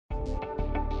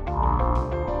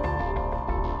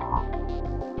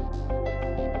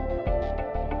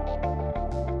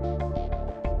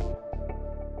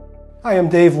Hi, I'm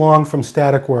Dave Long from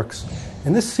StaticWorx.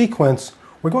 In this sequence,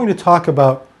 we're going to talk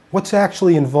about what's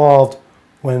actually involved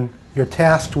when you're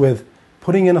tasked with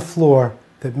putting in a floor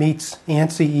that meets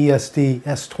ANSI ESD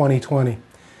S20.20.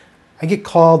 I get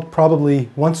called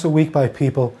probably once a week by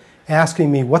people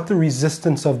asking me what the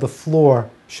resistance of the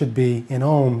floor should be in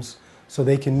ohms so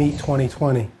they can meet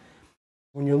 2020.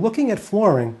 When you're looking at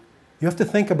flooring, you have to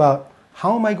think about,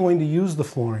 how am I going to use the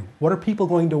flooring? What are people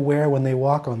going to wear when they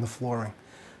walk on the flooring?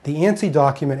 The ANSI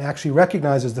document actually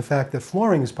recognizes the fact that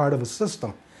flooring is part of a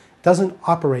system. It doesn't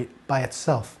operate by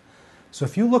itself. So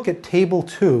if you look at Table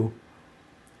 2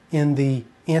 in the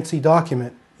ANSI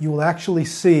document, you will actually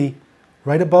see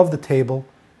right above the table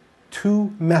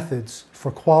two methods for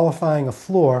qualifying a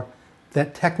floor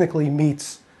that technically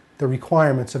meets the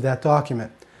requirements of that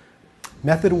document.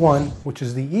 Method 1, which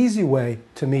is the easy way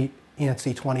to meet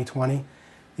ANSI 2020,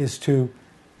 is to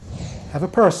have a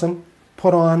person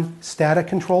put on static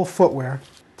control footwear,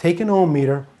 take an ohm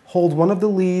meter, hold one of the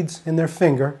leads in their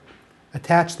finger,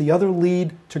 attach the other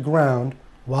lead to ground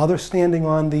while they're standing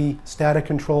on the static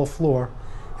control floor,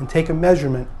 and take a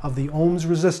measurement of the ohms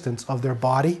resistance of their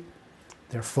body,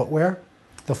 their footwear,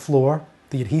 the floor,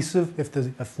 the adhesive, if the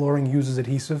flooring uses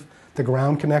adhesive, the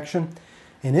ground connection.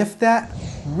 And if that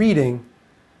reading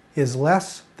is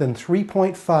less than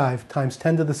 3.5 times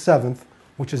 10 to the 7th,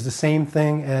 which is the same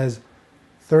thing as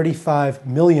 35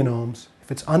 million ohms, if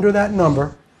it's under that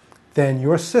number, then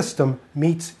your system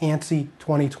meets ANSI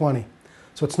 2020.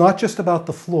 So it's not just about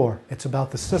the floor, it's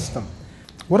about the system.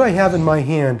 What I have in my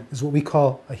hand is what we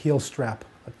call a heel strap,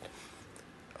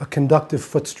 a conductive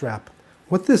foot strap.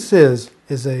 What this is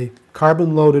a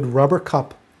carbon-loaded rubber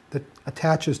cup that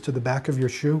attaches to the back of your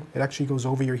shoe. It actually goes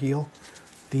over your heel.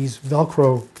 These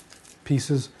Velcro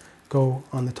pieces go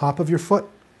on the top of your foot,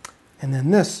 and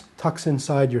then this tucks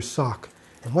inside your sock.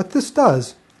 And what this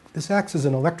does, this acts as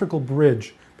an electrical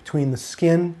bridge between the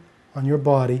skin on your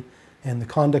body and the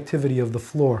conductivity of the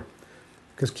floor.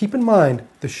 Because keep in mind,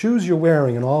 the shoes you're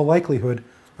wearing in all likelihood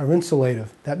are insulative.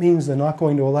 That means they're not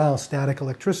going to allow static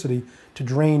electricity to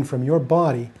drain from your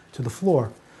body to the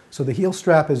floor. So the heel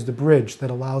strap is the bridge that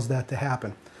allows that to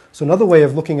happen. So another way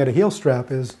of looking at a heel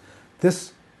strap is,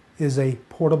 this is a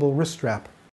portable wrist strap.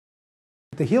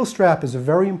 The heel strap is a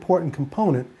very important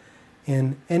component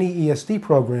in any ESD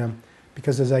program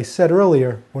because, as I said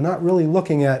earlier, we're not really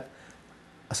looking at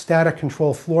a static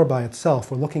control floor by itself.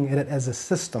 We're looking at it as a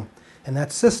system, and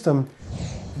that system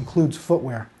includes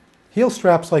footwear. Heel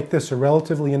straps like this are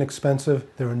relatively inexpensive.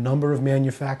 There are a number of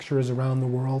manufacturers around the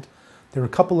world. There are a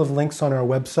couple of links on our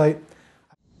website.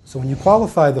 So when you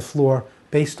qualify the floor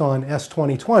based on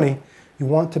S2020, you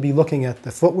want to be looking at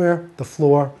the footwear, the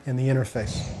floor, and the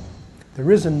interface.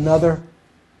 There is another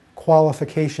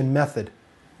qualification method.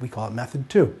 We call it Method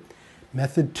 2.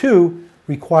 Method 2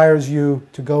 requires you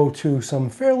to go to some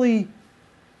fairly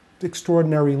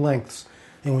extraordinary lengths.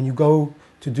 And when you go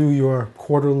to do your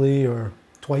quarterly or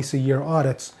twice a year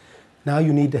audits, now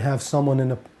you need to have someone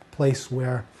in a place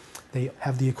where they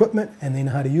have the equipment and they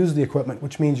know how to use the equipment,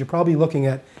 which means you're probably looking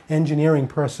at engineering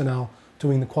personnel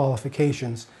doing the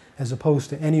qualifications, as opposed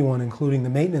to anyone, including the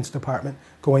maintenance department,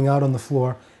 going out on the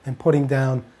floor and putting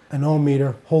down an ohm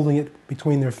meter, holding it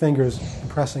between their fingers and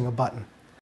pressing a button.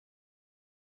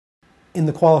 In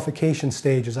the qualification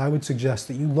stages, I would suggest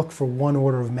that you look for one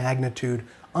order of magnitude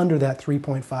under that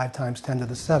 3.5 times 10 to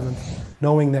the 7th,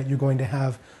 knowing that you're going to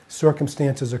have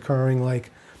circumstances occurring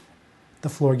like the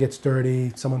floor gets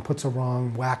dirty, someone puts a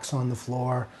wrong wax on the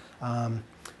floor,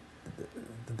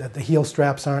 that the heel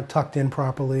straps aren't tucked in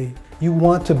properly. You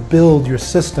want to build your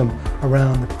system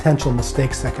around the potential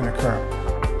mistakes that can occur.